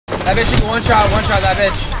That bitch is one shot that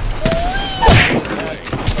bitch.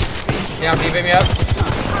 Yeah, can you beat me up?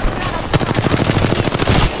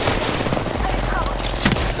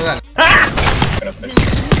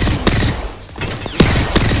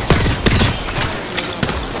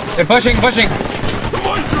 They're pushing.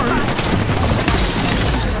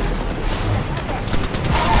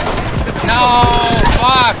 No,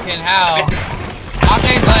 fucking hell.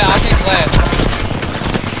 Octane's lit.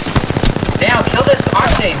 Damn, kill this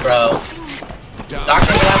Octane, bro. Octane,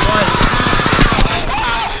 the last one.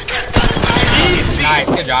 Nice,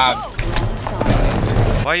 good job.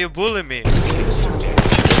 Why you bullying me?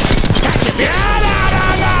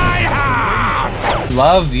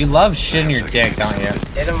 You love shitting your dick, don't you?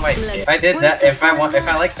 Hit him my dick. If I did that, if I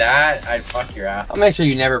like that, I'd fuck your ass. I'll make sure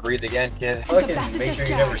you never breathe again, kid. Fucking make sure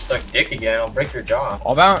you never suck dick again. I'll break your jaw.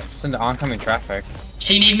 All about send oncoming traffic.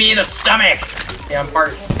 She need me in the stomach. Yeah, I'm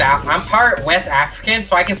part South. I'm part West African,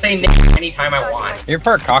 so I can say anytime I want. You're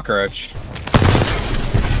part cockroach.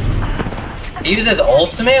 He uses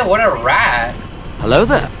ultimate. What a rat. Hello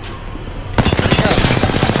there.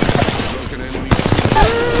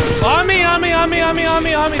 On me.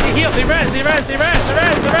 They heal, they rest.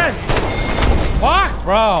 Fuck,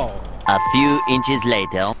 bro. A few inches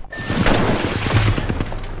later.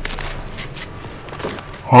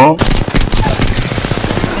 Huh?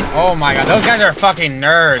 Oh my god, those guys are fucking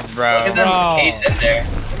nerds, bro. Look at them caged in there.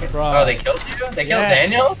 Bro. Oh, they killed you? They killed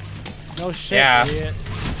Daniel? No shit, Yeah. Idiot.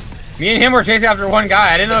 Me and him were chasing after one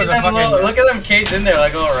guy. I didn't know it was a fucking... Look at them caged in there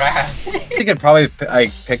like little rats. You could probably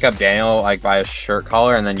like pick up Daniel like by his shirt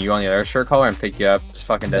collar and then you on the other shirt collar and pick you up. Just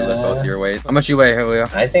fucking deadlift both of your weight. How much you weigh, Julio?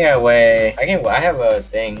 I think I weigh... I have a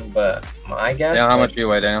thing, but I guess... Yeah, how much do you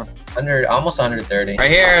weigh, Daniel? Almost 130. Right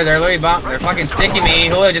here, they're literally they're fucking sticking me.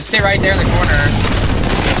 Julio, just sit right there in the corner.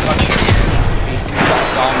 Fucking idiot.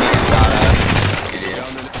 Saw me and shot us. Idiot.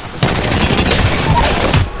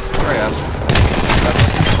 Hurry up.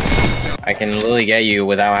 I can literally get you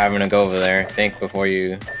without having to go over there. Think before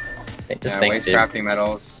you... Just think, waste dude. crafting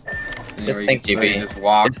metals. Just think, GB. Just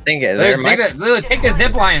walk. Just think it. Literally, take the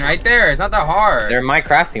zip line right there. It's not that hard. They're my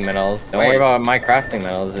crafting metals. Don't worry about my crafting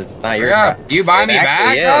metals. It's not your crafting. Do you buy me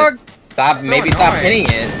back, dog? Stop. So maybe stop pinning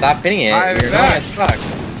it. Stop pinning it. You're annoying as fuck.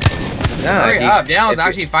 No, hurry up. Daniel's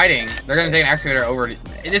actually fighting. They're gonna take an excavator over.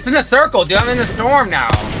 It's in the circle, dude. I'm in the storm now.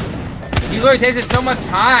 You literally tasted so much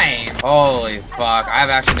time. Holy fuck. I've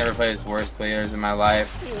actually never played as worst players in my life.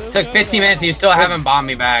 It took 15 minutes and you still haven't bought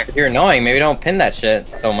me back. If you're annoying, maybe don't pin that shit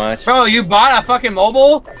so much. Bro, you bought a fucking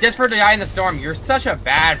mobile just for to die in the storm. You're such a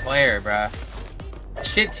bad player, bro.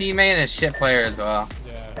 Shit teammate and a shit player as well.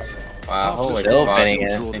 Wow, holy fuck. Pinning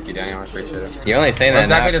it. Thank you, Daniel. I appreciate it. You're only saying that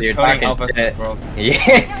exactly now, you're talking shit.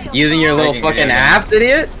 Yeah, using your little fucking apps,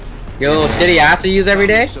 idiot. Your little shitty app to use every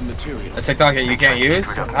day? A TikTok that you can't use?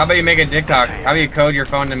 How about you make a TikTok? How about you code your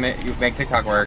phone to make TikTok work?